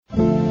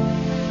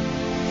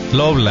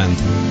Loveland.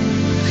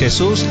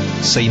 Jesús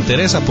se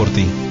interesa por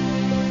ti.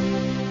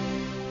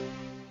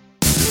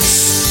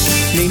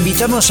 Le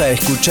invitamos a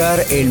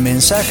escuchar El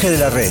Mensaje de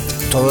la Red,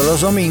 todos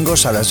los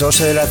domingos a las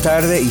 12 de la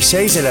tarde y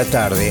 6 de la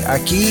tarde,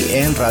 aquí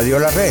en Radio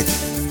La Red.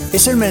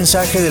 Es el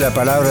mensaje de la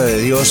palabra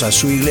de Dios a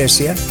su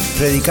iglesia,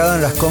 predicado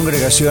en las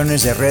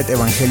congregaciones de Red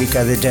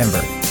Evangélica de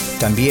Denver.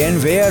 También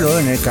véalo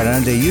en el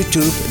canal de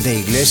YouTube de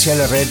Iglesia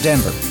La Red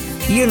Denver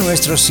y en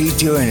nuestro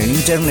sitio en el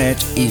internet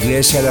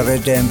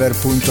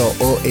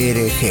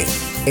iglesialareddenver.org.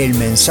 El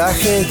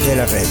Mensaje de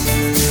la Red.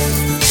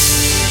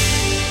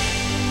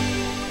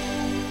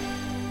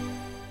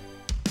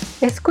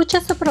 Escucha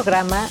su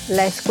programa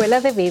La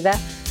Escuela de Vida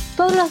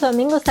todos los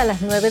domingos a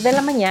las 9 de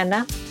la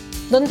mañana,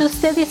 donde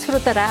usted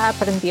disfrutará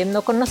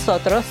aprendiendo con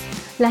nosotros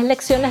las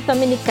lecciones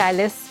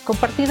dominicales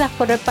compartidas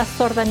por el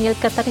pastor Daniel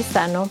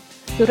Catarizano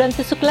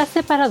durante su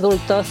clase para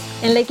adultos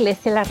en la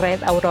Iglesia La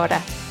Red Aurora.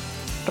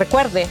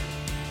 Recuerde,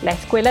 La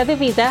Escuela de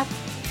Vida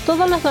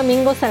todos los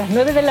domingos a las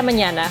 9 de la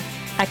mañana,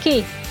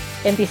 aquí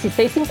en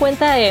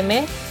 1650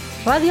 AM,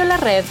 Radio La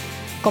Red,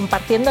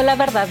 compartiendo la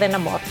verdad en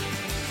amor.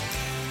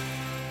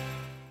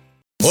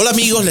 Hola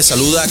amigos, les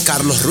saluda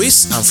Carlos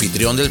Ruiz,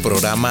 anfitrión del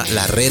programa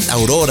La Red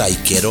Aurora, y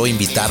quiero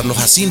invitarlos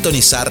a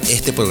sintonizar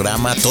este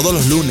programa todos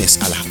los lunes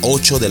a las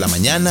 8 de la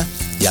mañana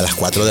y a las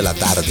 4 de la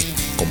tarde.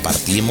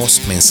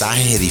 Compartimos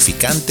mensajes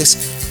edificantes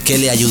que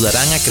le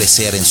ayudarán a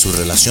crecer en su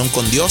relación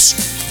con Dios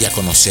y a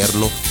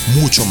conocerlo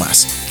mucho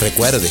más.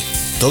 Recuerde,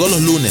 todos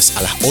los lunes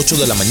a las 8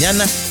 de la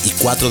mañana y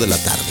 4 de la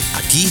tarde,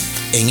 aquí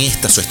en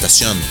esta su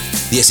estación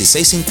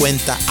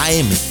 1650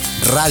 AM,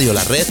 Radio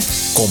La Red,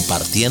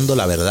 compartiendo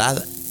la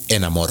verdad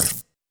en amor.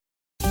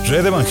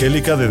 Red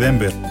Evangélica de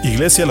Denver,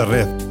 Iglesia La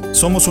Red.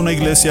 Somos una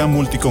iglesia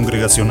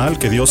multicongregacional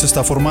que Dios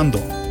está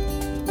formando.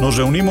 Nos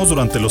reunimos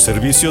durante los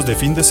servicios de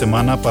fin de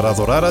semana para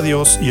adorar a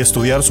Dios y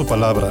estudiar su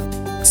palabra.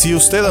 Si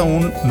usted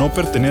aún no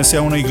pertenece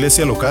a una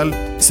iglesia local,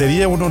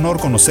 sería un honor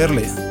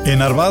conocerle.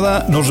 En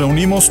Arvada nos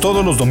reunimos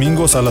todos los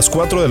domingos a las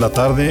 4 de la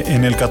tarde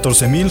en el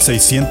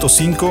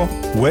 14605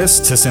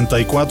 West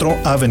 64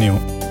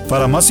 Avenue.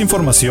 Para más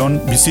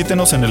información,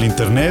 visítenos en el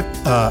internet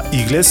a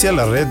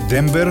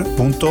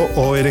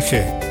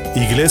iglesialareddenver.org.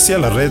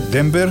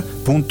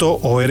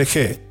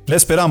 iglesialareddenver.org. ¡Le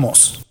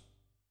esperamos!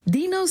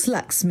 Dino's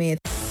Locksmith,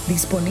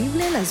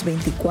 disponible las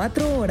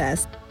 24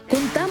 horas.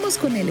 Contamos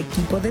con el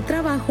equipo de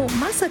trabajo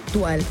más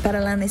actual para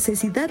la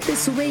necesidad de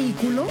su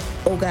vehículo,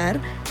 hogar,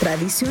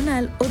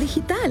 tradicional o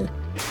digital.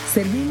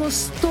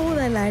 Servimos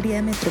toda el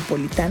área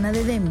metropolitana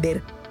de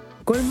Denver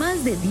con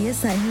más de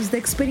 10 años de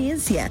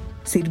experiencia,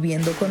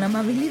 sirviendo con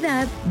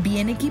amabilidad,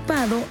 bien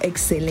equipado,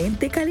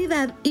 excelente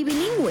calidad y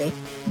bilingüe.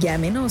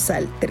 Llámenos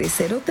al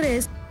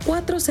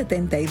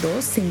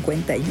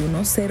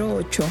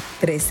 303-472-5108,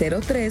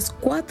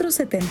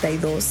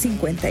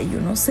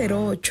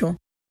 303-472-5108.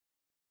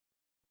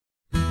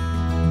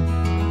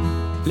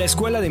 La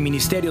Escuela de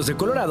Ministerios de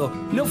Colorado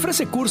le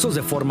ofrece cursos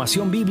de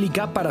formación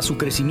bíblica para su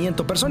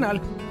crecimiento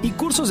personal y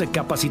cursos de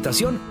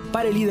capacitación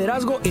para el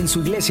liderazgo en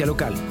su iglesia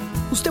local.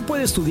 Usted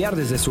puede estudiar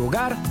desde su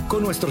hogar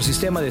con nuestro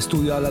sistema de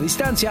estudio a la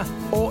distancia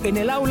o en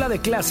el aula de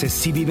clases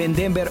si vive en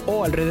Denver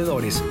o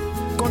alrededores.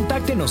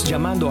 Contáctenos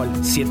llamando al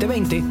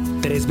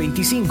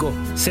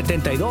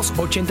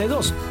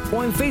 720-325-7282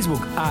 o en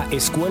Facebook a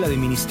Escuela de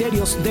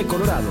Ministerios de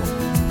Colorado.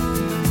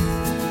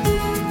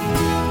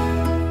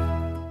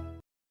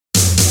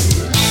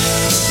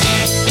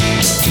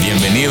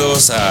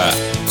 Bienvenidos a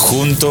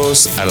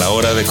Juntos a la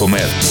Hora de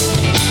Comer,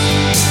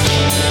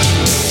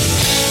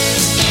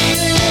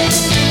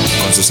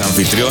 con sus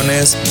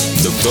anfitriones,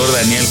 Dr.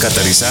 Daniel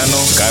Catarizano,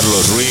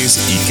 Carlos Ruiz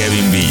y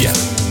Kevin Villa,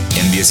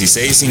 en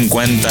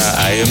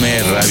 1650 AM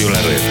Radio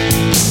La Red,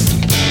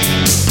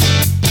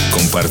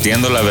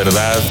 compartiendo la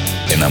verdad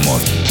en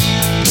amor.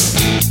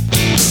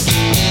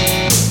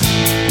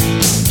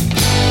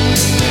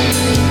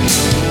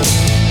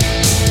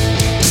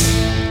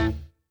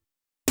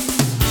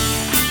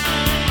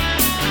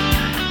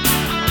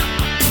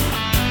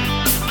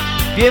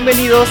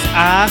 Bienvenidos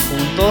a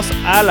Juntos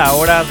a la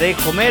Hora de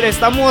Comer.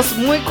 Estamos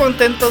muy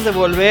contentos de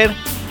volver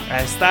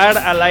a estar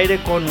al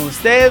aire con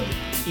usted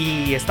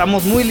y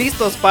estamos muy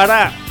listos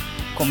para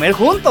comer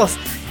juntos.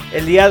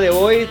 El día de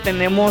hoy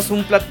tenemos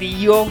un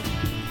platillo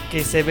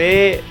que se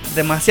ve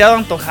demasiado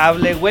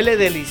antojable, huele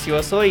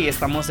delicioso y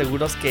estamos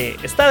seguros que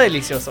está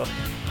delicioso.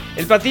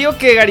 El platillo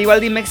que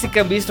Garibaldi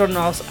Mexican Bistro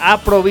nos ha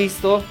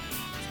provisto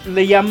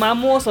le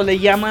llamamos o le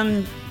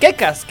llaman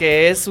quecas,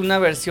 que es una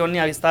versión,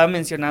 ya estaba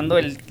mencionando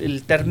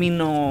el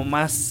término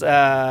más,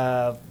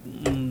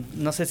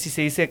 no sé si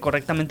se dice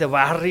correctamente,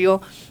 barrio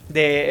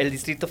del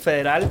Distrito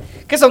Federal,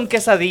 que son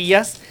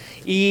quesadillas.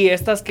 Y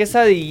estas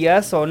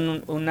quesadillas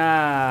son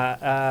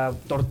una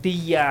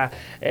tortilla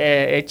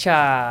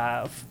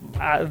hecha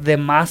de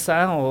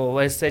masa o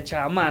es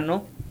hecha a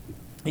mano.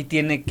 Y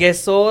tiene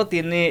queso,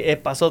 tiene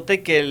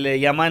epazote que le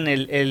llaman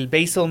el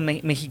basil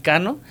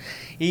mexicano.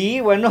 Y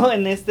bueno,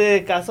 en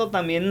este caso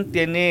también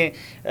tiene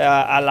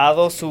al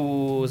lado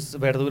sus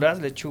verduras,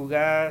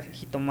 lechuga,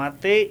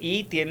 jitomate,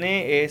 y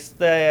tiene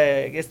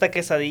esta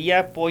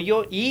quesadilla,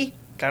 pollo y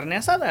carne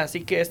asada.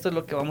 Así que esto es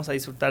lo que vamos a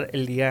disfrutar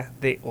el día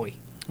de hoy.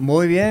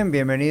 Muy bien,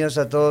 bienvenidos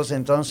a todos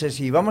entonces,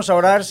 y vamos a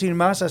orar sin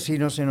más, así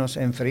no se nos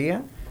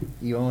enfría,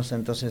 y vamos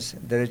entonces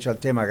derecho al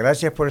tema.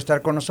 Gracias por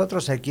estar con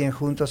nosotros aquí en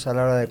Juntos a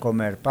la Hora de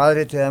Comer.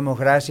 Padre, te damos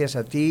gracias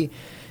a ti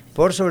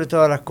por sobre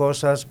todas las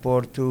cosas,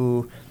 por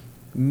tu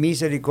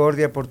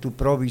misericordia, por tu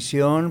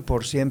provisión,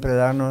 por siempre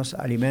darnos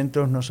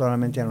alimentos, no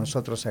solamente a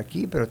nosotros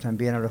aquí, pero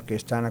también a los que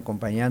están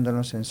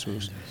acompañándonos en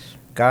sus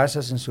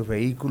casas, en sus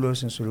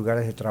vehículos, en sus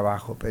lugares de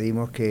trabajo.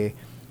 Pedimos que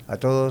a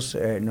todos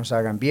nos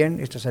hagan bien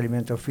estos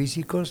alimentos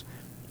físicos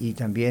y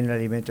también el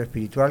alimento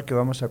espiritual que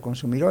vamos a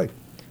consumir hoy.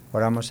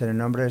 Oramos en el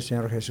nombre del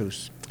Señor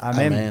Jesús.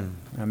 Amén. Amén.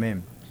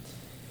 Amén.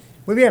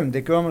 Muy bien,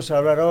 ¿de qué vamos a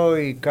hablar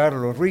hoy,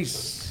 Carlos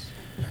Ruiz?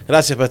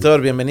 Gracias,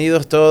 pastor.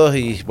 Bienvenidos todos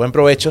y buen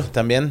provecho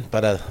también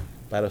para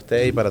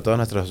usted y para todos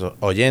nuestros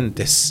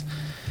oyentes.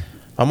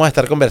 Vamos a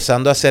estar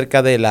conversando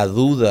acerca de la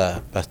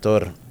duda,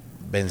 pastor,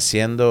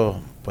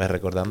 venciendo, pues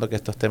recordando que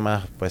estos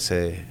temas pues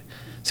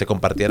se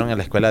compartieron en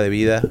la Escuela de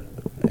Vida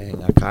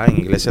acá en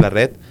Iglesia La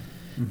Red.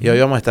 Y hoy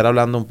vamos a estar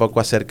hablando un poco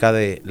acerca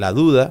de la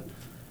duda,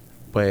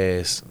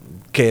 pues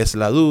qué es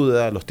la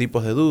duda, los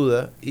tipos de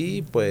duda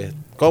y pues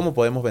cómo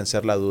podemos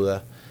vencer la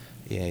duda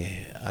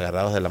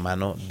agarrados de la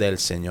mano del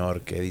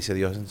Señor, que dice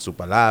Dios en su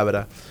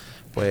palabra.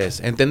 Pues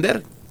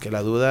entender que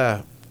la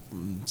duda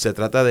se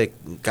trata de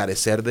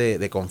carecer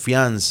de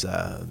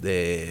confianza,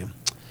 de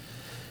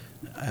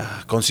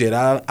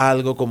considerar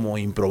algo como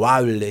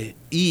improbable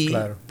y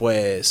claro,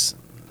 pues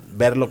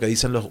ver lo que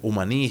dicen los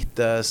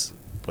humanistas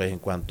pues en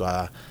cuanto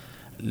a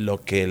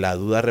lo que la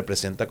duda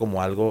representa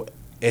como algo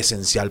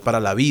esencial para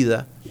la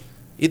vida,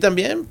 y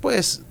también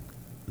pues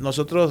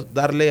nosotros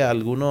darle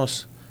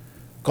algunos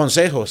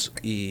consejos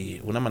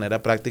y una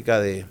manera práctica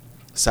de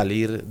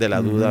salir de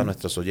la duda a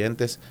nuestros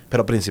oyentes,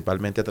 pero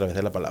principalmente a través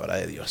de la palabra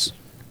de Dios.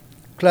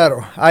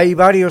 Claro, hay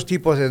varios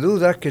tipos de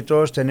dudas que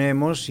todos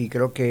tenemos y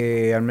creo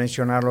que al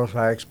mencionarlos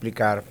va a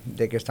explicar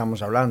de qué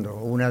estamos hablando.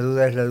 Una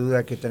duda es la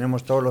duda que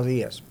tenemos todos los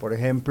días. Por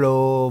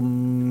ejemplo,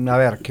 a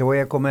ver, ¿qué voy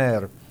a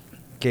comer?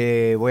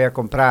 ¿Qué voy a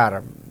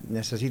comprar?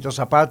 ¿Necesito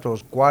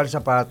zapatos? ¿Cuál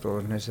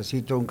zapatos?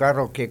 ¿Necesito un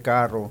carro? ¿Qué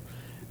carro?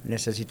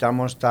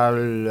 ¿Necesitamos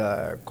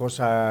tal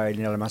cosa en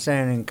el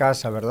almacén, en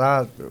casa,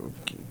 verdad?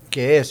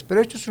 ¿Qué es?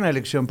 Pero esto es una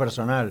elección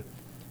personal.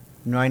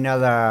 No hay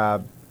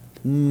nada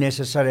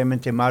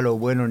necesariamente malo o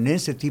bueno en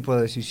ese tipo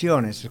de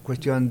decisiones. Es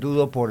cuestión,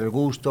 dudo por el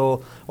gusto,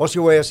 o si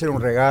voy a hacer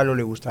un regalo,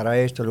 le gustará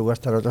esto, le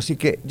gustará otro. Así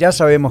que ya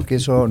sabemos que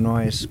eso no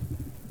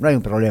hay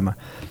un problema.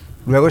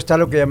 Luego está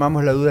lo que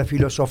llamamos la duda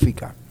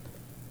filosófica.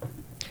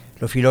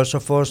 Los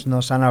filósofos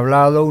nos han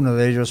hablado, uno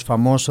de ellos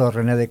famoso,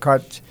 René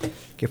Descartes,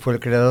 que fue el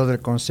creador del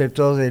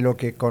concepto de lo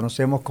que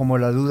conocemos como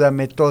la duda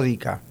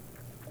metódica.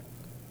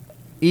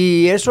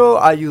 Y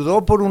eso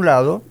ayudó, por un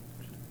lado,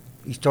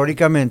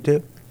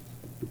 históricamente,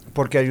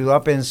 porque ayudó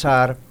a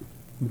pensar,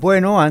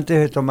 bueno, antes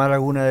de tomar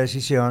alguna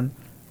decisión,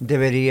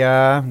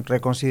 debería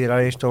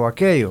reconsiderar esto o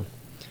aquello.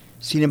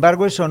 Sin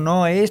embargo, eso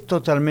no es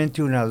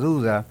totalmente una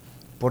duda,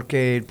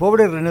 porque el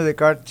pobre René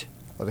Descartes,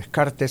 o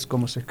Descartes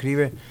como se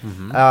escribe,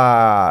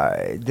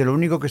 de lo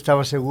único que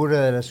estaba seguro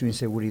era de su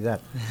inseguridad.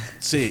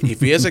 Sí, y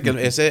fíjese que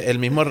el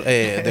mismo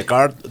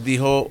Descartes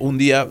dijo un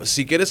día,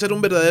 si quieres ser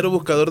un verdadero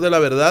buscador de la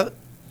verdad,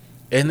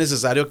 es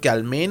necesario que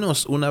al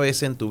menos una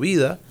vez en tu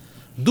vida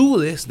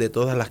dudes de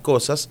todas las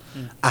cosas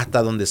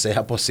hasta donde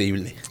sea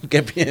posible.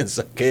 ¿Qué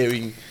piensas,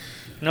 Kevin?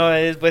 No,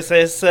 pues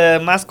es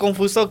más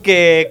confuso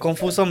que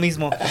confuso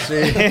mismo.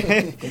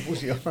 Sí,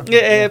 confusión.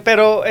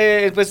 Pero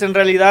pues en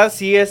realidad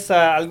sí es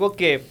algo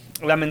que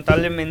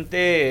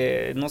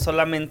lamentablemente no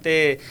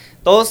solamente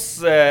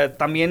todos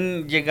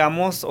también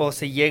llegamos o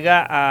se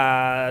llega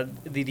a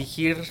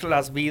dirigir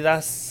las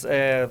vidas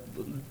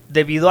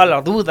debido a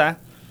la duda,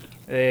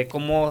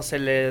 cómo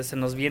se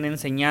nos viene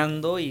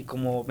enseñando, y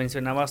como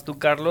mencionabas tú,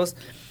 Carlos,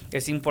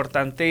 es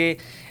importante,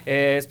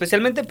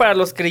 especialmente para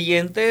los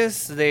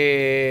creyentes,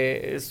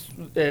 de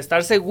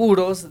estar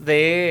seguros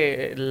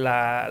de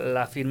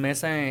la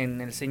firmeza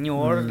en el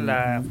Señor,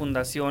 la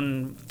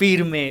fundación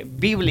firme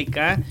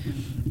bíblica,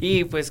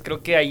 y pues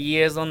creo que allí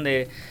es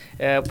donde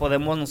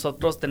podemos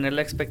nosotros tener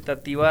la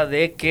expectativa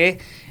de que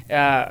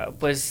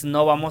pues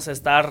no vamos a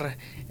estar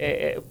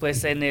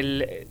pues en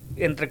el,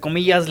 entre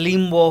comillas,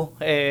 limbo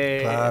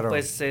claro,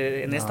 pues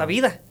en esta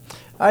vida.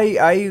 Hay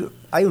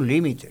un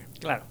límite.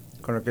 Claro.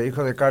 Con lo que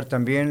dijo Descartes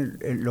también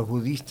los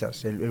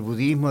budistas. El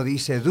budismo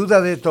dice,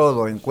 duda de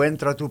todo,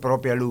 encuentra tu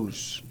propia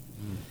luz.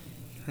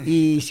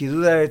 Y si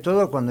duda de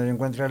todo, cuando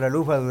encuentra la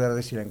luz va a dudar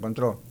de si la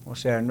encontró. O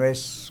sea, no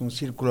es un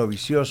círculo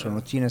vicioso,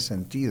 no tiene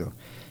sentido.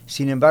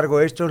 Sin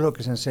embargo, esto es lo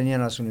que se enseña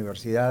en las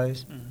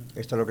universidades,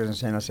 esto es lo que se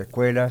enseña en las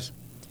escuelas.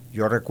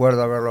 Yo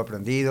recuerdo haberlo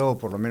aprendido, o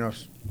por lo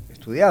menos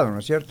estudiado, ¿no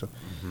es cierto?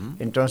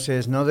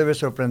 Entonces, no debe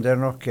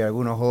sorprendernos que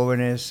algunos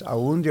jóvenes,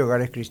 aún de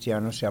hogares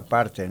cristianos, se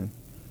aparten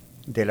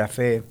de la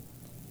fe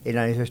en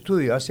el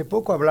estudio. Hace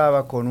poco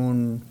hablaba con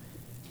un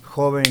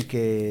joven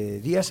que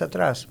días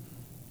atrás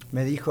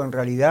me dijo, en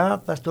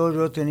realidad, pastor,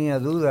 yo tenía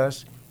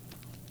dudas,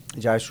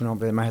 ya es un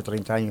hombre de más de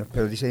 30 años,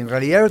 pero dice, en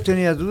realidad yo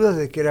tenía dudas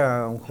de que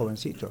era un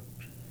jovencito.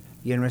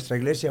 Y en nuestra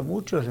iglesia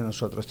muchos de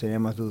nosotros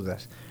teníamos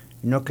dudas.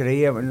 No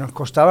creíamos, nos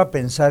costaba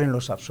pensar en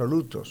los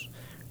absolutos.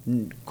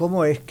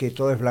 ¿Cómo es que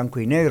todo es blanco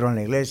y negro en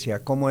la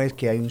iglesia? ¿Cómo es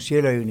que hay un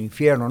cielo y un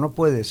infierno? No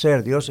puede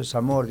ser, Dios es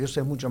amor, Dios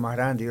es mucho más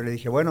grande. Yo le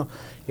dije, bueno,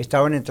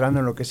 estaban entrando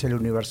en lo que es el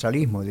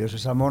universalismo. Dios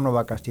es amor, no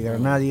va a castigar a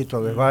nadie,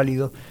 todo es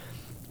válido.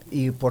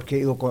 Y porque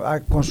digo,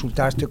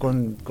 consultaste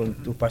con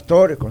tus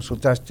pastores,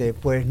 consultaste,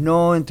 pues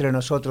no entre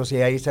nosotros,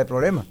 y ahí está el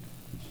problema.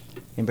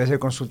 En vez de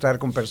consultar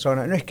con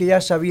personas, no es que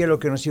ya sabía lo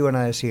que nos iban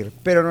a decir,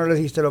 pero no les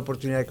diste la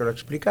oportunidad de que lo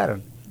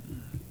explicaran.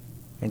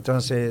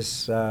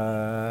 Entonces,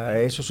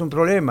 eso es un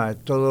problema,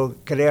 todo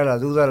crea la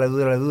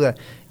duda,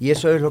 y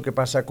eso es lo que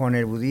pasa con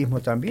el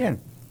budismo también,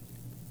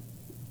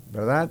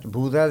 ¿verdad?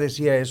 Buda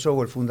decía eso,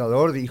 o el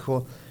fundador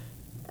dijo,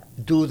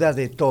 duda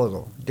de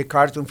todo.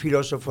 Descartes, un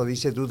filósofo,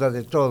 dice duda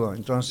de todo,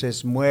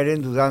 entonces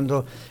mueren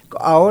dudando.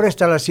 Ahora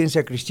está la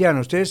ciencia cristiana.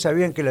 Ustedes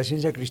sabían que la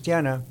ciencia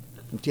cristiana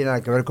no tiene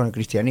nada que ver con el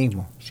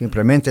cristianismo,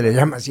 simplemente le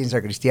llama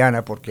ciencia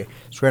cristiana porque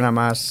suena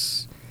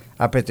más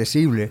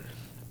apetecible,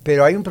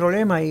 pero hay un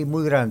problema ahí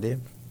muy grande.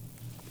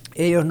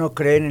 Ellos no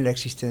creen en la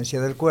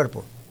existencia del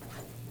cuerpo.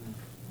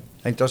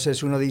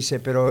 Entonces uno dice,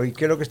 pero ¿y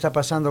qué es lo que está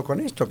pasando con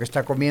esto que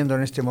está comiendo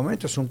en este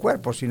momento? Es un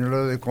cuerpo, si no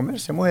lo debe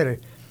comer se muere.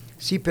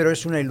 Sí, pero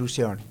es una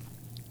ilusión.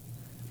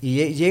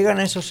 Y llegan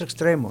a esos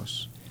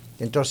extremos.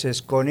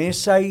 Entonces, con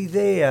esa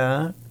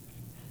idea,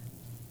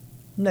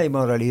 la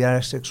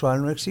inmoralidad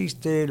sexual no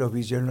existe, los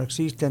vicios no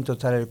existen,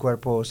 total el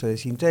cuerpo se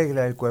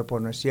desintegra, el cuerpo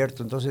no es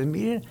cierto. Entonces,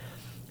 miren,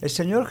 el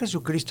Señor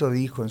Jesucristo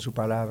dijo en su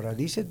palabra,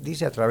 dice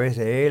a través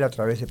de Él, a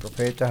través de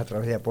profetas, a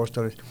través de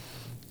apóstoles,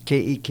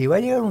 que iba a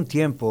llegar un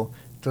tiempo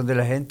donde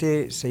la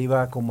gente se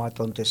iba como a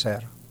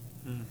atontecer.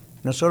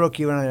 No solo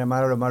que iban a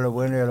llamar a lo malo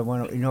bueno y a lo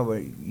bueno, y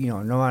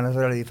no van a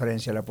hacer la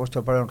diferencia. El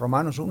apóstol Pablo en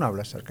Romanos 1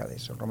 habla acerca de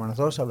eso, Romanos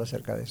 2 habla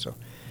acerca de eso.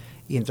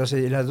 Y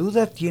entonces la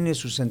duda tiene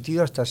su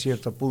sentido hasta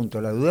cierto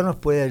punto. La duda nos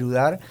puede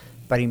ayudar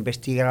para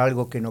investigar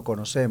algo que no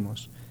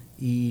conocemos.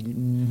 Y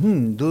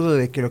dudo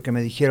de que lo que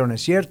me dijeron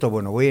es cierto,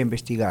 bueno, voy a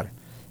investigar.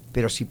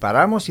 Pero si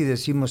paramos y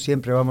decimos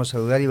siempre vamos a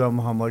dudar y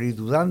vamos a morir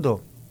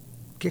dudando,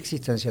 ¿qué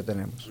existencia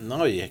tenemos?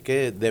 No, y es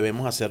que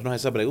debemos hacernos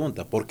esa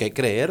pregunta, ¿por qué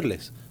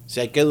creerles?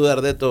 Si hay que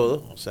dudar de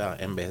todo, o sea,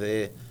 en vez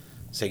de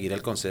seguir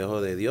el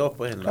consejo de Dios,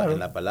 pues en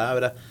la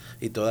palabra,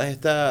 y todas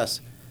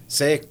estas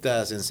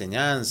sectas,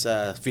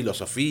 enseñanzas,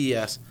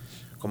 filosofías,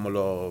 como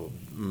lo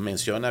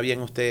menciona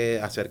bien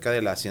usted acerca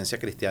de la ciencia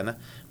cristiana,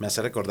 me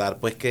hace recordar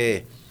pues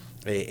que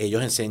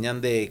ellos enseñan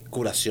de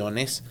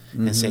curaciones,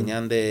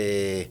 enseñan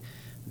de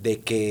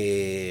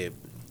que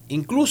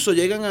incluso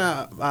llegan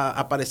a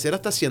aparecer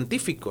hasta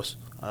científicos,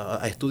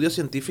 a estudios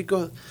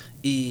científicos,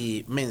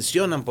 y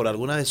mencionan por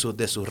algunas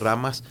de sus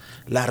ramas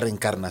la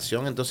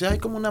reencarnación. Entonces hay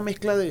como una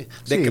mezcla de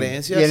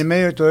creencias. Y en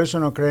medio de todo eso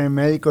no creen en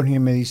médicos ni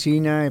en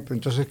medicina,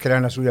 entonces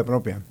crean la suya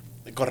propia.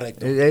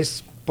 Correcto.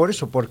 Es por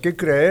eso, ¿por qué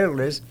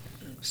creerles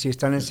si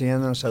están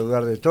enseñándonos a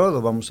dudar de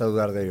todo? Vamos a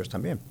dudar de ellos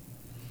también.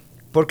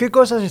 ¿Por qué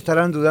cosas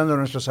estarán dudando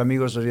nuestros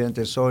amigos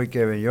oyentes hoy,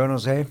 Kevin? Yo no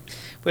sé.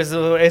 Pues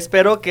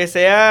espero que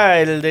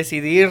sea el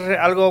decidir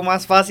algo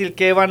más fácil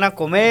que van a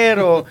comer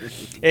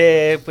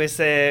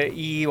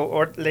y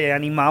le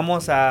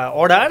animamos a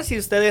orar si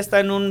usted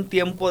está en un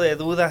tiempo de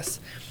dudas,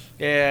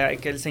 que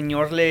el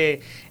Señor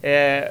le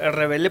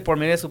revele por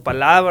medio de su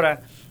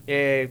palabra,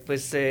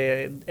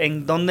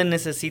 en dónde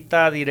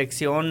necesita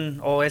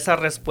dirección o esa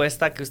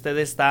respuesta que usted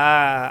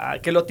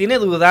que lo tiene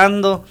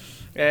dudando.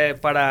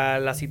 Para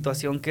la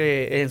situación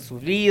que en su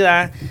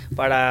vida,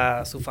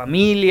 para su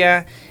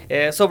familia,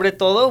 sobre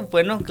todo,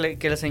 bueno,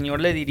 que el Señor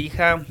le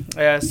dirija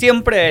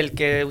siempre, el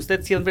que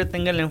usted siempre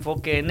tenga el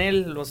enfoque en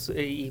Él,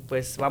 y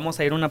pues vamos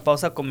a ir a una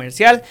pausa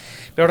comercial,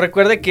 pero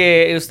recuerde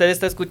que usted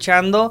está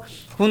escuchando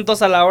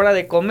Juntos a la Hora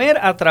de Comer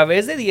a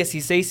través de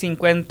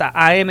 1650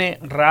 AM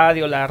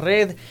Radio La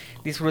Red,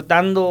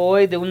 disfrutando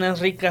hoy de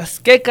unas ricas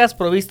quecas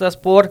provistas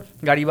por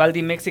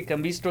Garibaldi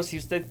Mexican Bistro. Si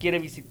usted quiere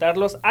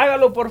visitarlos,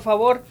 hágalo por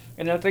favor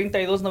en el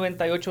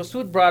 3298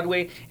 South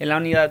Broadway, en la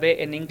unidad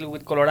B en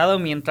Inglewood, Colorado.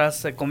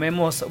 Mientras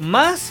comemos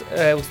más,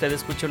 usted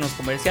escucha unos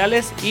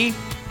comerciales y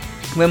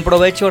buen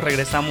provecho.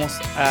 Regresamos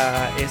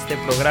a este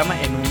programa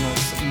en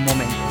unos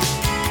momentos.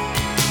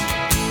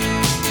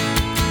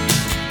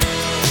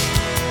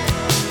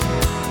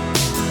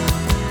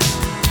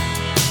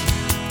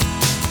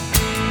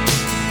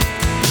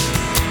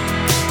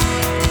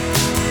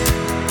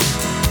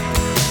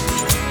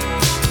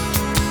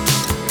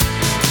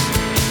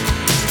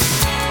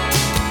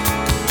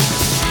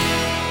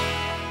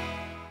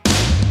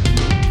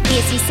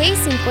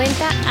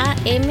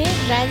 AM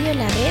Radio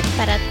La Red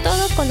para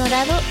todo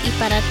Colorado y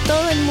para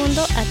todo el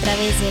mundo a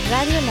través de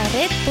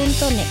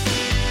radiolared.net,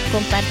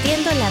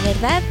 compartiendo la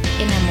verdad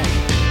en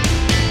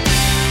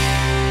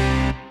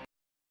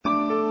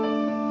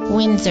amor.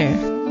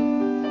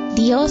 Windsor,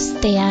 Dios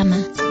te ama.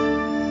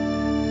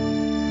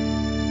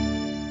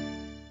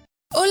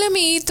 Hola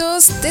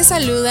amiguitos, te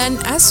saludan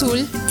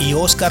Azul y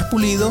Oscar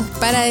Pulido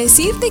para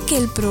decirte que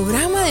el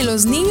programa de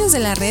los niños de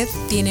la red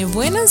tiene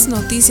buenas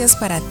noticias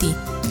para ti.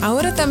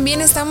 Ahora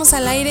también estamos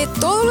al aire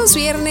todos los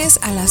viernes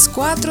a las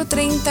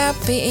 4:30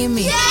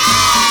 p.m.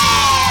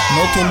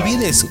 No te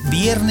olvides,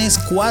 viernes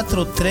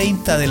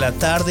 4:30 de la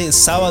tarde,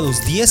 sábados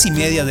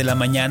 10:30 de la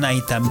mañana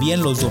y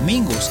también los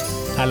domingos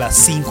a las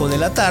 5 de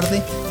la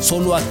tarde,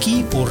 solo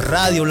aquí por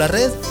Radio La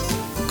Red.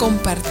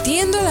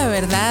 Compartiendo la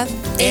verdad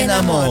en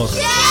amor.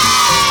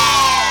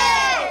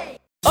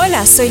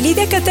 Hola, soy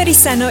Lidia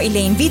Catarizano y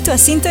le invito a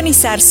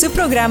sintonizar su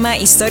programa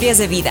Historias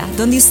de Vida,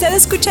 donde usted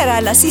escuchará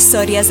las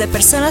historias de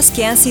personas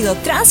que han sido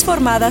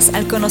transformadas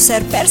al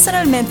conocer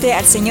personalmente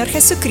al Señor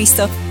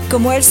Jesucristo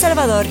como el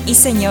Salvador y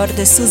Señor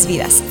de sus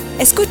vidas.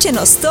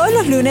 Escúchenos todos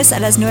los lunes a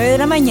las 9 de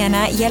la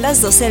mañana y a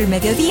las 12 del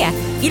mediodía,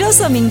 y los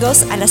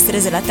domingos a las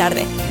 3 de la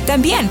tarde.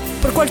 También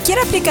por cualquier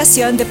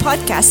aplicación de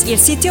podcast y el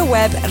sitio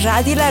web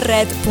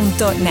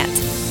radiolared.net.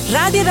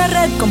 Radio La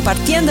Red,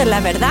 compartiendo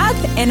la verdad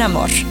en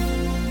amor.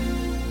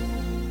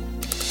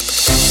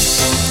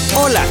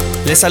 Hola,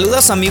 les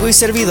saluda su amigo y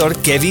servidor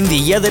Kevin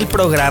Villa del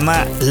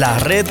programa La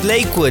Red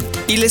Lakewood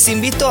y les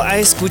invito a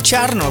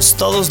escucharnos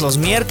todos los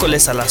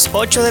miércoles a las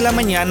 8 de la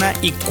mañana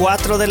y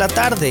 4 de la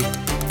tarde.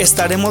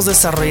 Estaremos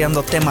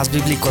desarrollando temas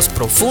bíblicos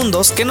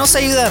profundos que nos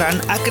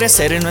ayudarán a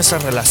crecer en nuestra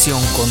relación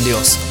con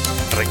Dios.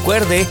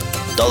 Recuerde,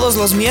 todos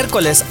los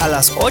miércoles a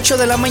las 8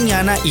 de la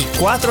mañana y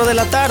 4 de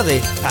la tarde,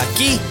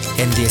 aquí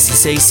en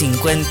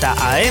 1650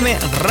 AM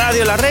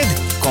Radio La Red,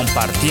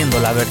 compartiendo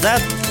la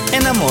verdad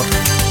en amor.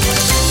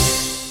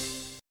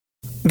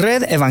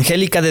 Red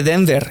Evangélica de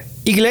Denver,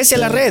 Iglesia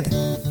La Red.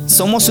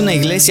 Somos una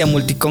iglesia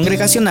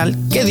multicongregacional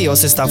que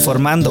Dios está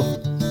formando.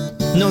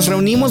 Nos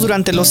reunimos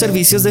durante los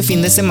servicios de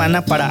fin de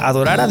semana para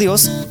adorar a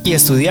Dios y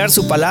estudiar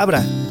su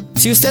palabra.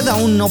 Si usted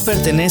aún no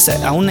pertenece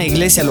a una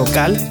iglesia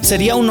local,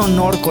 sería un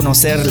honor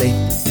conocerle.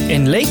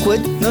 En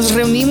Lakewood nos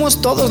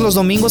reunimos todos los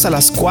domingos a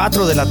las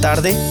 4 de la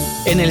tarde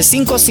en el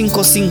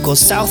 555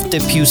 South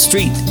Depew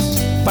Street.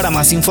 Para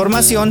más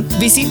información,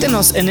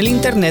 visítenos en el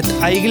internet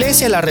a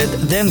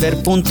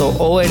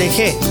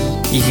iglesialareddenver.org.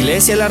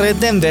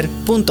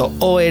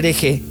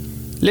 iglesialareddenver.org.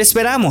 ¡Le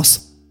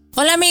esperamos!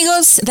 Hola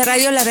amigos de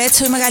Radio La Red,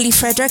 soy Magali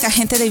Frederick,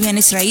 agente de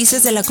bienes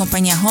raíces de la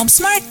compañía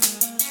HomeSmart.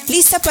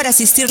 Lista para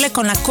asistirle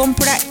con la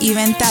compra y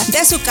venta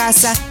de su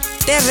casa,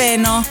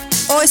 terreno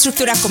o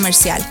estructura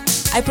comercial.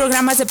 Hay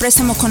programas de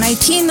préstamo con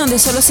ITIN donde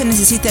solo se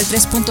necesita el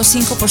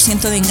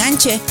 3.5% de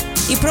enganche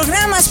y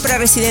programas para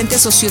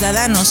residentes o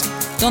ciudadanos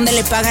donde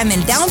le pagan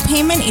el down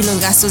payment y los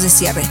gastos de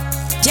cierre.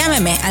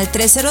 Llámeme al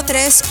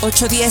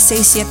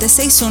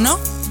 303-810-6761,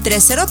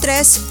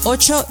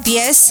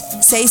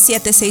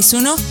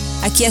 303-810-6761.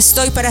 Aquí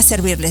estoy para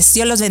servirles.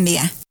 Dios los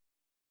bendiga.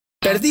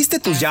 ¿Perdiste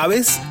tus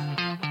llaves?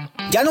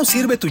 ¿Ya no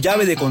sirve tu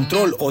llave de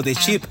control o de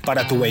chip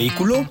para tu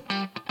vehículo?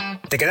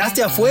 ¿Te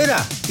quedaste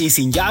afuera y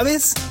sin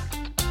llaves?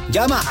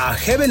 Llama a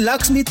Heaven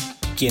Locksmith,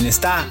 quien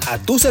está a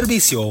tu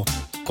servicio,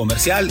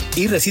 comercial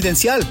y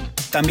residencial.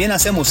 También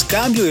hacemos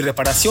cambio y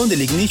reparación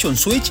del ignition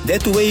switch de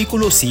tu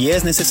vehículo si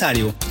es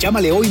necesario.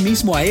 Llámale hoy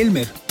mismo a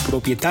Elmer,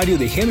 propietario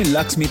de Heaven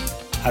Locksmith,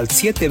 al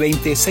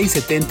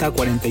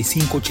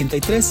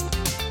 720-670-4583,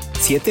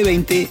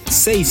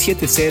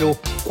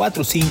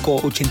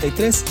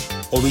 720-670-4583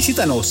 o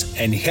visítanos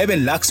en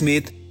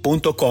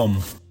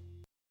heavenlocksmith.com.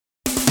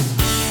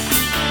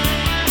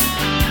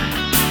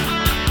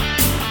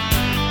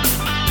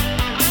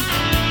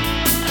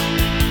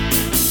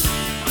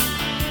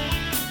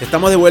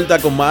 Estamos de vuelta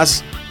con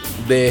más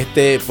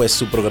de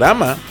su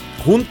programa,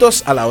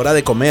 Juntos a la Hora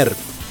de Comer.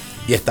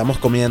 Y estamos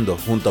comiendo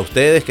junto a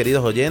ustedes,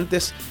 queridos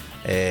oyentes,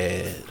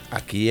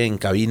 aquí en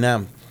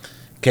cabina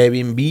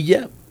Kevin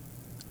Villa.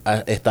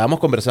 Estábamos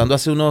conversando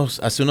hace unos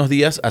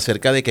días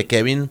acerca de que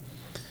Kevin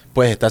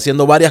pues está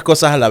haciendo varias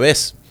cosas a la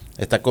vez.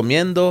 Está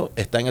comiendo,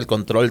 está en el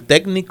control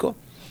técnico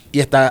y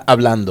está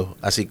hablando.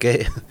 Así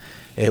que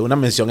es una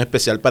mención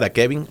especial para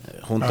Kevin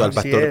junto al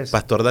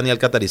pastor Daniel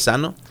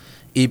Catarizano.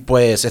 Y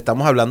pues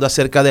estamos hablando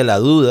acerca de la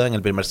duda. En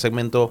el primer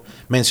segmento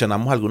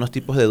mencionamos algunos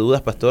tipos de dudas,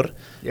 pastor.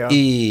 Yeah.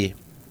 Y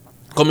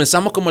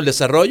comenzamos como el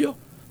desarrollo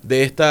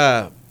de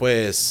esta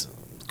pues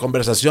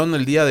conversación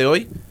el día de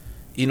hoy.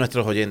 Y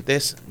nuestros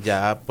oyentes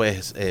ya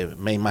pues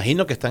me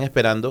imagino que están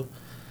esperando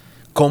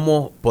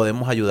cómo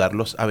podemos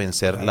ayudarlos a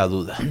vencer la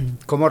duda.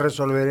 ¿Cómo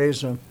resolver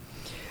eso?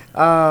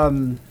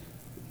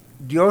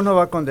 Dios no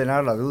va a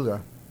condenar la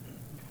duda,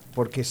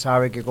 porque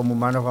sabe que como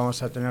humanos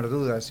vamos a tener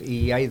dudas,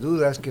 y hay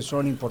dudas que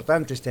son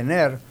importantes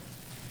tener.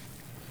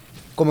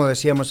 Como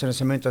decíamos en el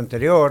segmento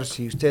anterior,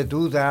 si usted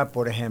duda,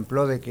 por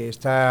ejemplo, de que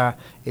está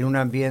en un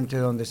ambiente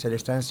donde se le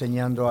está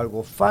enseñando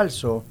algo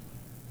falso,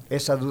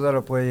 esa duda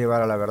lo puede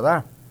llevar a la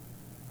verdad.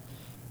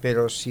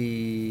 Pero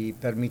si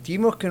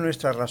permitimos que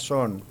nuestra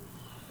razón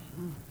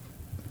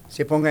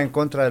se ponga en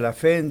contra de la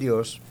fe en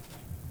Dios,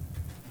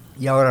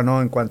 y ahora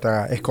no en cuanto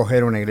a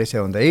escoger una iglesia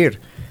donde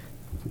ir,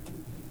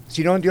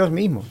 sino en Dios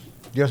mismo.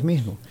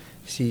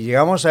 Si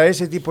llegamos a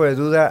ese tipo de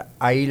duda,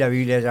 ahí la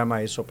Biblia llama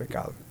a eso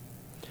pecado.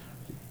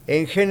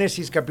 En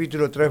Génesis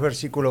capítulo 3,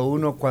 versículo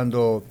 1,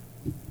 cuando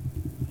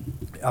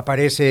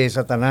aparece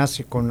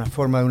Satanás con la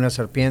forma de una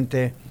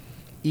serpiente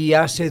y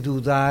hace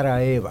dudar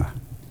a Eva,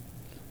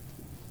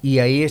 Y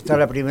ahí está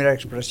la primera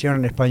expresión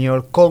en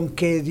español, con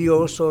que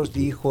Dios os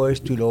dijo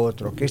esto y lo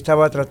otro. ¿Qué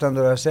estaba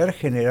tratando de hacer?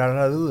 Generar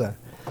la duda.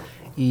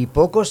 Y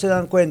pocos se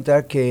dan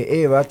cuenta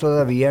que Eva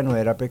todavía no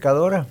era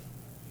pecadora.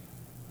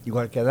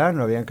 Igual que Adán,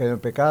 no habían caído en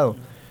pecado.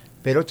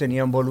 Pero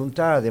tenían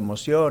voluntad,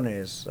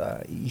 emociones.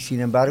 Y sin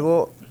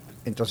embargo,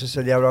 entonces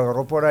el diablo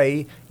agarró por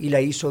ahí y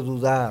la hizo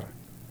dudar.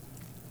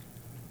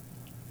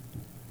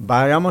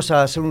 Vamos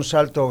a hacer un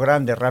salto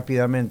grande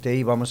rápidamente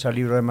y vamos al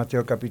libro de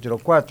Mateo capítulo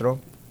 4,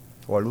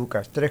 o a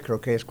Lucas 3 creo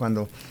que es,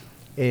 cuando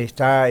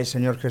está el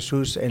Señor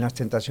Jesús en las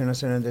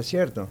tentaciones en el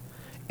desierto.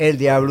 El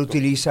diablo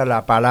utiliza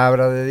la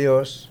palabra de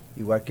Dios,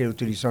 igual que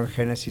utilizó en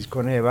Génesis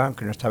con Eva,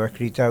 aunque no estaba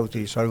escrita,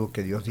 utilizó algo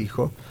que Dios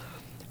dijo,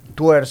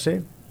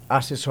 tuerce,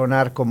 hace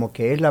sonar como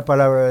que es la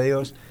palabra de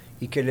Dios,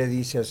 y que le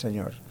dice al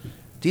Señor,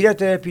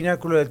 tírate del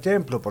pináculo del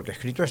templo, porque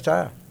escrito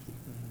está.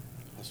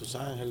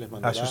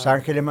 A sus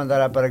ángeles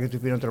mandará para que tu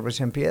pie no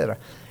tropiece en piedra.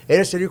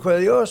 ¿Eres el Hijo de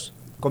Dios?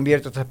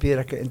 Convierte estas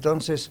piedras.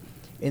 Entonces,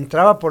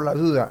 entraba por la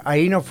duda.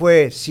 Ahí no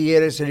fue si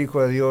eres el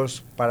Hijo de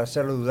Dios para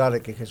hacerlo dudar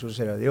de que Jesús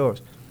era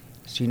Dios,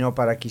 sino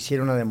para que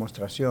hiciera una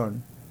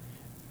demostración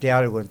de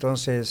algo.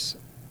 Entonces,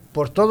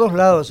 por todos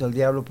lados el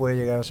diablo puede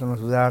llegar a hacernos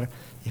dudar,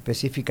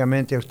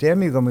 específicamente a usted,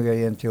 amigo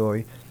oyente,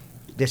 hoy,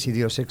 de si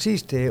Dios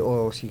existe,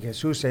 o si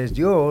Jesús es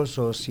Dios,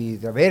 o si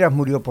de veras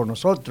murió por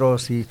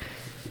nosotros, y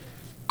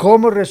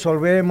 ¿cómo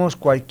resolvemos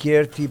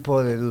cualquier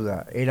tipo de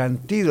duda? El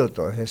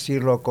antídoto, es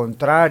decir, lo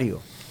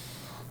contrario,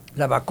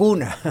 la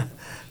vacuna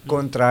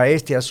contra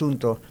este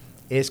asunto,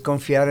 es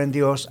confiar en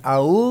Dios,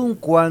 aun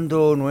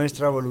cuando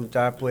nuestra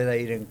voluntad pueda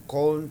ir en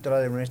contra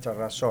de nuestra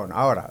razón.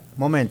 Ahora,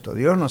 momento,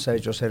 Dios nos ha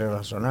hecho seres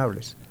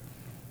razonables.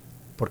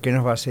 ¿Por qué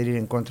nos va a hacer ir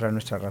en contra de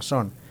nuestra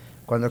razón?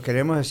 Cuando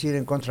queremos decir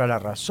en contra de la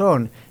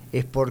razón,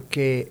 es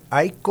porque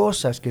hay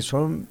cosas que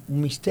son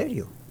un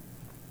misterio.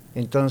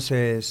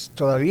 Entonces,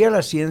 todavía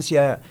la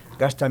ciencia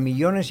gasta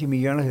millones y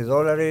millones de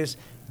dólares,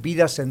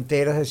 vidas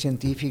enteras de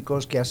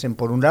científicos que hacen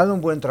por un lado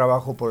un buen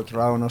trabajo, por otro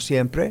lado no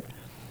siempre,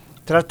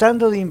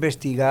 tratando de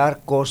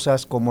investigar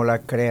cosas como la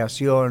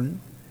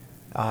creación,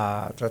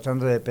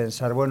 tratando de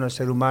pensar, bueno, el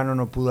ser humano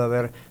no pudo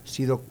haber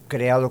sido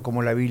creado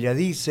como la Biblia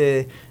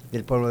dice,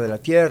 del polvo de la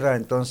tierra.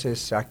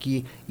 Entonces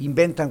aquí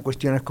inventan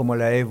cuestiones como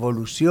la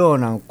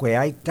evolución, aunque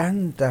hay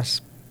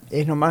tantas,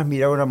 es nomás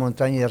mirar una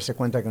montaña y darse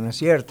cuenta que no es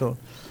cierto.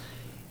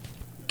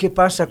 ¿Qué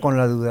pasa con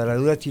la duda? La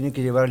duda tiene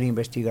que llevar a la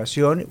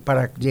investigación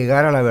para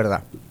llegar a la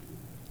verdad.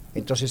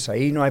 Entonces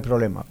ahí no hay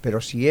problema.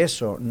 Pero si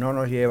eso no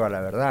nos lleva a la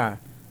verdad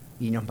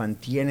y nos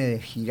mantiene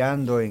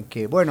girando en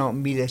que, bueno,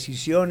 mi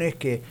decisión es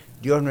que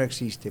Dios no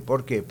existe.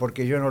 ¿Por qué?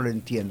 Porque yo no lo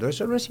entiendo.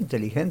 Eso no es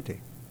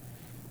inteligente.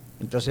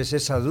 Entonces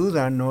esa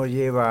duda no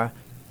lleva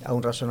a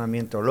un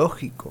razonamiento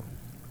lógico.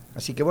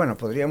 Así que bueno,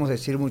 podríamos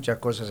decir muchas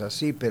cosas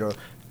así, pero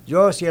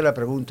yo hacía la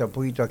pregunta un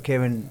poquito a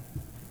Kevin,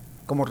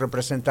 como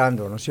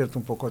representando, ¿no es cierto?,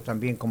 un poco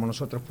también como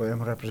nosotros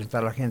podemos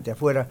representar a la gente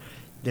afuera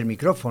del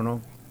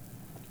micrófono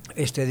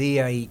este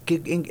día, y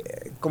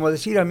como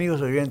decir, amigos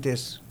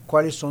oyentes,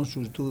 cuáles son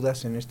sus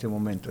dudas en este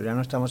momento. Ya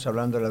no estamos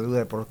hablando de la duda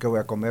de por qué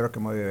voy a comer o qué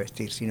me voy a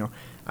vestir, sino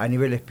a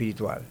nivel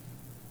espiritual.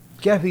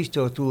 ¿Qué has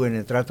visto tú en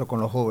el trato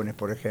con los jóvenes,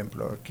 por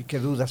ejemplo? ¿Qué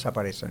dudas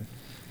aparecen?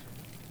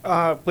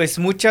 Pues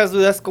muchas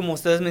dudas, como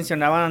ustedes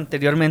mencionaban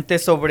anteriormente,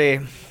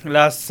 sobre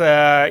las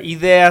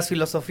ideas,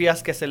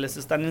 filosofías que se les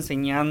están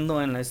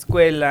enseñando en la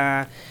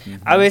escuela. Uh-huh.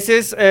 A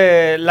veces,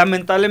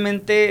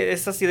 lamentablemente,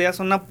 esas ideas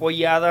son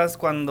apoyadas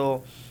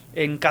cuando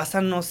en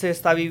casa no se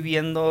está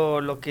viviendo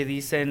lo que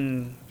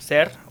dicen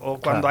ser, o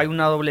cuando hay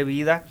una doble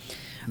vida.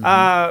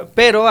 Uh-huh.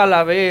 Pero a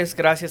la vez,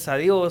 gracias a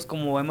Dios,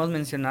 como hemos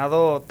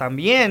mencionado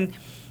también,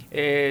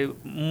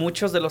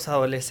 muchos de los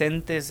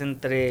adolescentes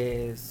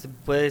entre, se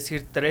puede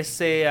decir,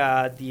 13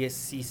 a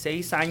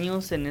 16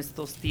 años en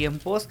estos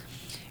tiempos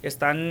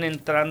están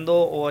entrando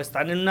o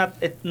están en una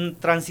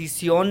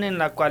transición en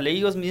la cual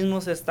ellos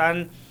mismos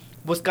están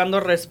buscando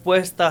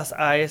respuestas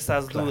a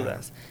esas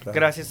dudas,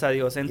 gracias a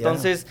Dios.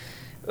 Entonces,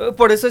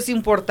 por eso es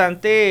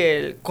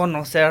importante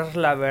conocer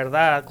la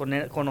verdad,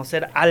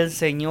 conocer al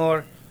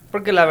Señor,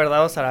 porque la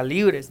verdad os hará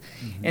libres.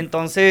 Uh-huh.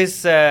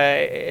 Entonces,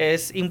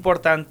 es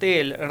importante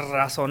el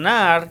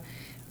razonar,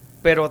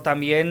 pero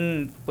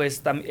también,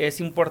 pues,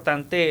 es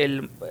importante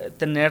el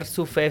tener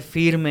su fe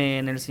firme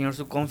en el Señor,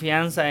 su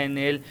confianza en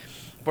Él,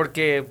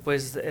 porque,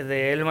 pues,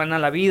 de Él mana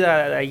la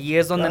vida. Allí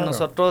es donde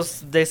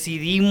nosotros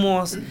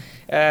decidimos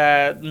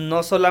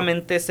no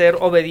solamente ser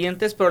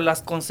obedientes, pero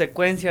las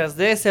consecuencias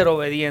de ser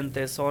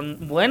obedientes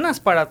son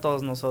buenas para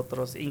todos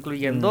nosotros,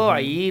 incluyendo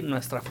ahí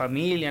nuestra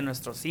familia,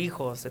 nuestros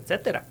hijos,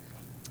 etcétera.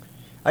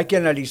 Hay que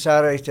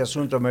analizar este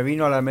asunto. Me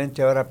vino a la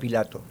mente ahora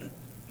Pilato.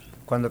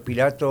 Cuando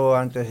Pilato,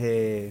 antes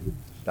de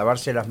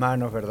lavarse las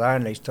manos, ¿verdad?,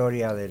 en la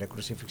historia de la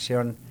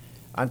crucifixión,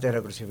 antes de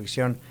la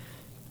crucifixión,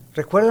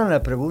 ¿recuerdan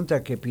la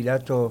pregunta que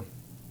Pilato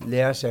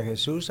le hace a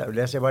Jesús?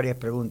 Le hace varias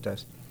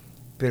preguntas,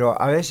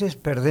 pero a veces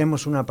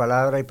perdemos una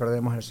palabra y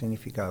perdemos el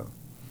significado.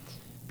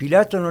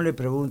 Pilato no le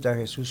pregunta a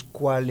Jesús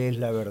cuál es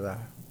la verdad.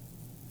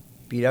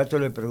 Pilato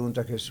le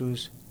pregunta a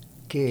Jesús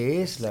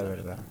qué es la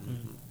verdad.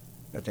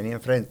 La tenía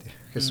enfrente,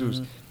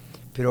 Jesús.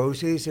 Pero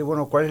usted dice,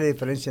 bueno, ¿cuál es la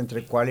diferencia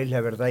entre cuál es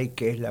la verdad y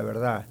qué es la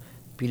verdad?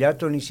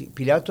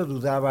 Pilato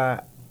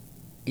dudaba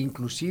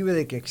inclusive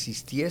de que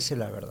existiese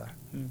la verdad.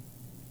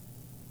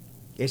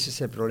 Ese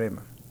es el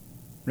problema.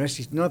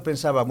 No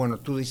pensaba, bueno,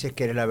 tú dices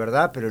que eres la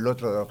verdad, pero el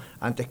otro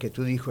antes que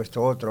tú dijo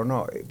esto otro.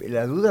 No,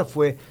 la duda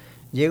fue,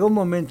 llega un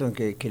momento en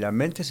que la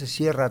mente se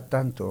cierra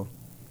tanto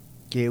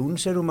que un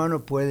ser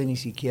humano puede ni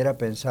siquiera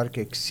pensar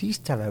que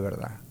exista la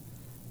verdad.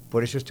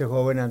 Por eso este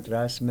joven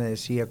atrás me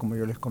decía, como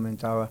yo les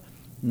comentaba,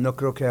 no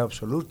creo que haya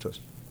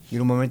absolutos. Y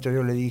en un momento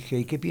yo le dije,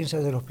 ¿y qué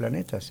piensas de los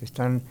planetas?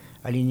 Están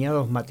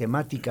alineados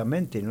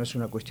matemáticamente, no es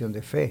una cuestión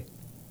de fe.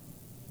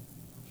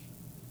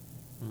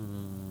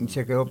 Y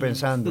se quedó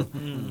pensando.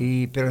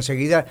 Pero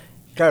enseguida,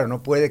 claro,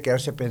 no puede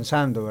quedarse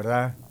pensando,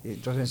 ¿verdad?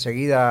 Entonces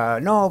enseguida,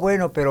 no,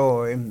 bueno,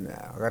 pero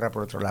agarra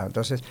por otro lado.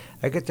 Entonces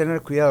hay que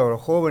tener cuidado.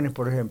 Los jóvenes,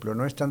 por ejemplo,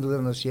 no están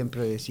dudando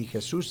siempre de si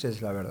Jesús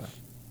es la verdad.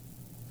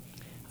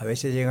 A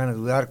veces llegan a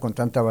dudar con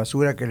tanta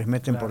basura que les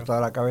meten por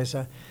toda la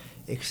cabeza.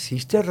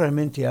 ¿Existe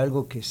realmente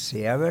algo que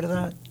sea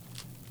verdad?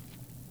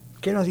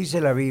 ¿Qué nos dice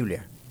la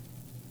Biblia?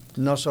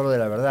 No solo de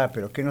la verdad,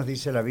 pero ¿qué nos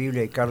dice la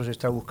Biblia? Y Carlos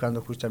está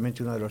buscando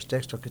justamente uno de los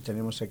textos que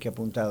tenemos aquí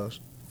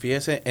apuntados.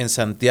 Fíjese, en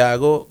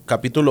Santiago,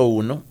 capítulo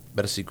 1,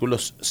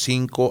 versículos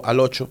 5 al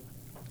 8,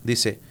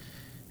 dice,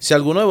 si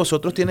alguno de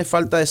vosotros tiene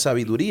falta de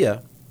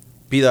sabiduría,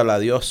 pídala a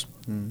Dios,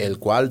 el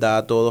cual da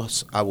a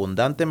todos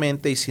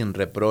abundantemente y sin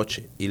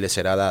reproche, y le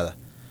será dada.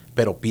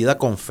 Pero pida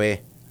con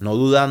fe, no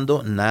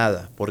dudando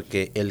nada,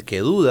 porque el que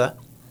duda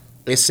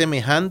es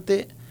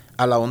semejante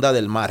a la onda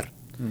del mar,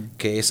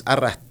 que es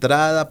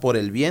arrastrada por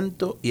el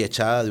viento y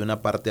echada de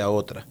una parte a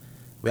otra.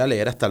 Voy a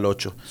leer hasta el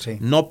 8. Sí.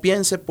 No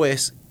piense,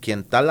 pues,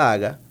 quien tal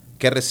haga,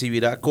 que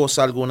recibirá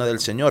cosa alguna del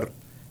Señor.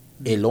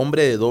 El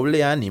hombre de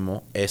doble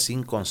ánimo es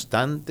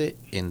inconstante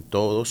en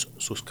todos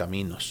sus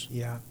caminos.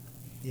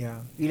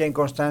 Y la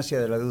inconstancia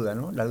de la duda,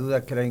 ¿no? La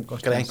duda crea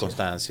inconstancia. Crea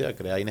inconstancia,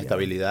 crea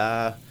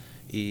inestabilidad.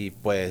 Y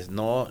pues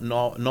no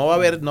va a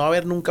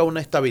haber nunca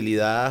una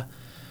estabilidad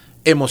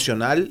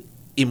emocional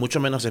y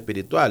mucho menos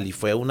espiritual. Y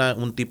fue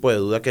un tipo de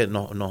duda que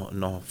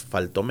nos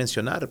faltó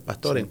mencionar,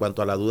 pastor, en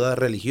cuanto a la duda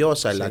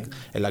religiosa,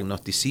 el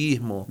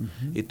agnosticismo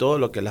y todo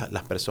lo que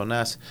las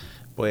personas,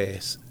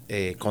 pues,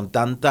 con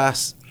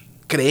tantas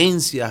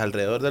creencias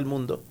alrededor del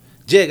mundo,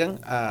 llegan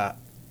a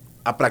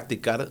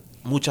practicar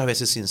muchas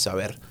veces sin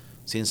saber.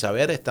 Sin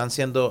saber, están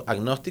siendo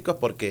agnósticos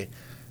porque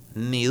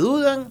ni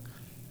dudan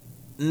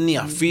ni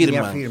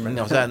afirman.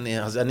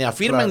 Ni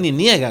afirman ni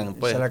niegan.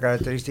 Pues. Esa es la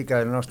característica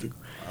del gnóstico.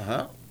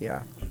 Ajá.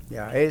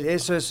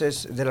 Eso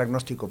es del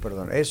agnóstico,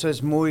 perdón. Eso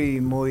es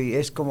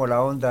es como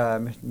la onda,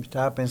 me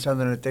estaba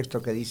pensando en el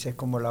texto que dice, es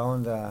como la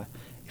onda,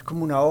 es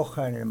como una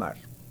hoja en el mar.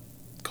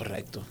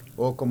 Correcto.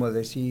 O como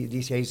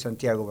dice ahí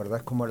Santiago, ¿verdad?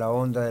 Es como la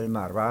onda del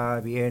mar,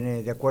 va,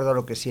 viene, de acuerdo a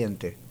lo que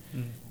siente.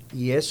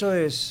 Y eso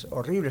es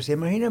horrible. ¿Se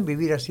imaginan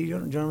vivir así? Yo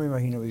no me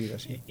imagino vivir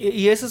así.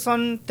 Y esas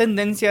son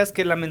tendencias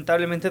que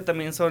lamentablemente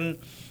también son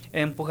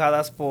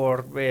empujadas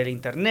por el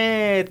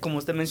internet, como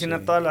usted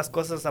menciona, todas las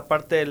cosas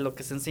aparte de lo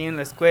que se enseña en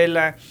la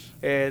escuela,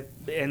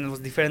 en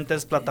las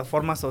diferentes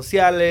plataformas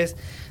sociales,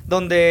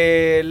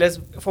 donde les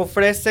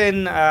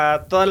ofrecen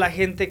a toda la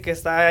gente que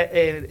está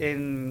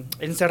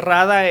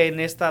encerrada en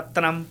esta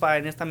trampa,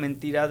 en esta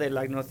mentira del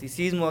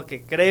agnosticismo,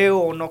 que creo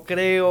o no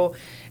creo,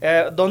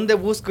 dónde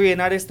busco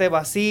llenar este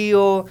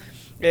vacío,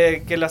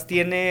 que las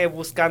tiene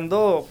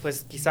buscando,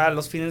 pues quizá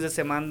los fines de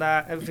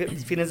semana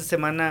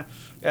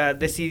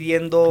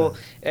decidiendo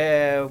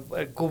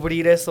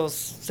cubrir esos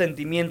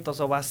sentimientos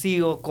o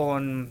vacío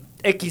con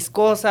X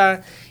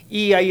cosa,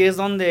 y ahí es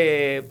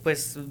donde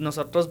pues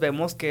nosotros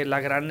vemos que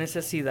la gran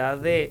necesidad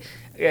de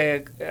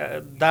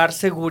dar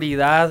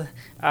seguridad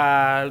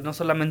a no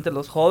solamente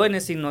los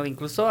jóvenes, sino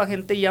incluso a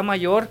gente ya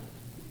mayor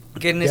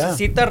que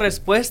necesita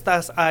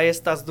respuestas a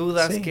estas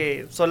dudas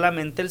que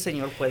solamente el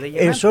Señor puede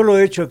llenar. El solo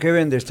hecho,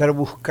 Kevin, de estar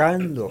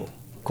buscando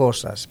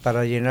cosas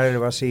para llenar el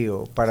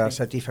vacío, para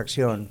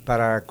satisfacción,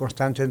 para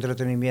constante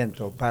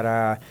entretenimiento,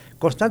 para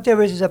constante a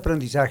veces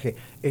aprendizaje,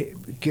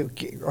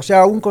 o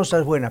sea, aún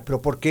cosas buenas,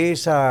 pero ¿por qué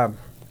ese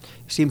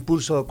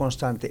impulso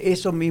constante?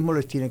 Eso mismo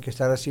les tiene que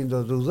estar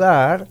haciendo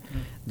dudar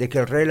de que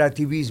el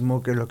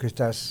relativismo, que es lo que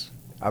estás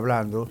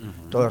hablando,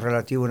 todo es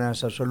relativo, nada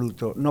es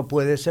absoluto, no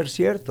puede ser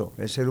cierto.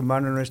 El ser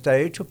humano no está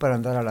hecho para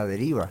andar a la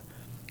deriva.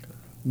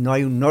 No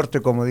hay un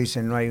norte, como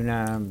dicen,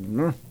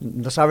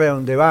 no sabe a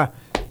dónde va.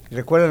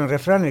 Recuerden el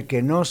refrán, el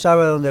que no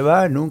sabe a dónde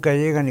va nunca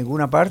llega a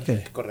ninguna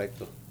parte.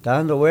 Correcto. Está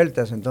dando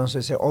vueltas.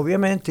 Entonces,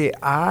 obviamente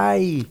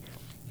hay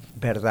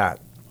verdad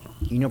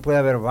y no puede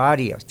haber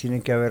varias,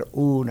 tiene que haber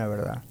una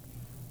verdad.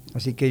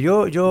 Así que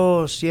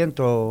yo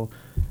siento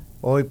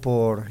hoy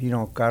por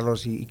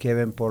Carlos y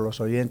Kevin, por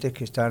los oyentes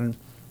que están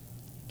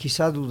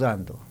quizá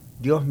dudando.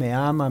 Dios me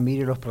ama,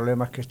 mire los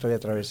problemas que estoy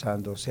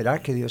atravesando.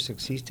 ¿Será que Dios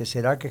existe?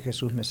 ¿Será que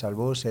Jesús me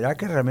salvó? ¿Será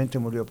que realmente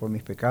murió por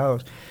mis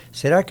pecados?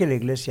 ¿Será que la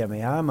iglesia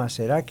me ama?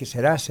 ¿Será que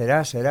será?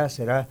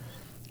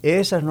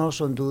 Esas no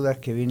son dudas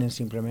que vienen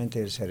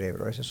simplemente del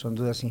cerebro. Esas son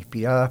dudas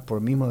inspiradas por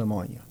el mismo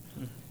demonio.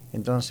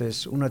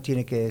 Entonces uno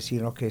tiene que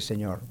decir, ok,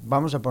 Señor,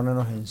 vamos a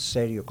ponernos en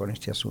serio con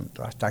este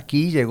asunto. Hasta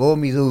aquí llegó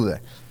mi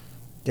duda.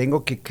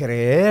 Tengo que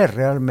creer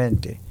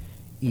realmente.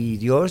 Y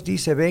Dios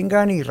dice,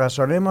 vengan y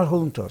razonemos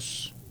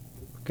juntos.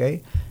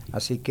 ¿Okay?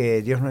 Así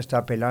que Dios no está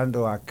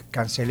apelando a que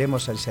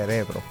cancelemos el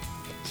cerebro.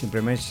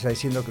 Simplemente está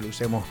diciendo que lo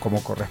usemos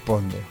como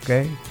corresponde.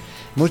 ¿Okay?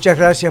 Muchas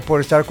gracias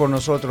por estar con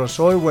nosotros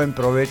hoy. Buen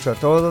provecho a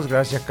todos.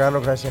 Gracias,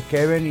 Carlos. Gracias,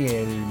 Kevin. Y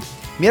el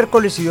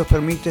miércoles, si Dios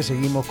permite,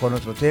 seguimos con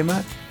otro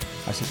tema.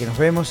 Así que nos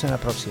vemos en la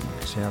próxima.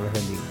 Que el Señor les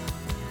bendiga.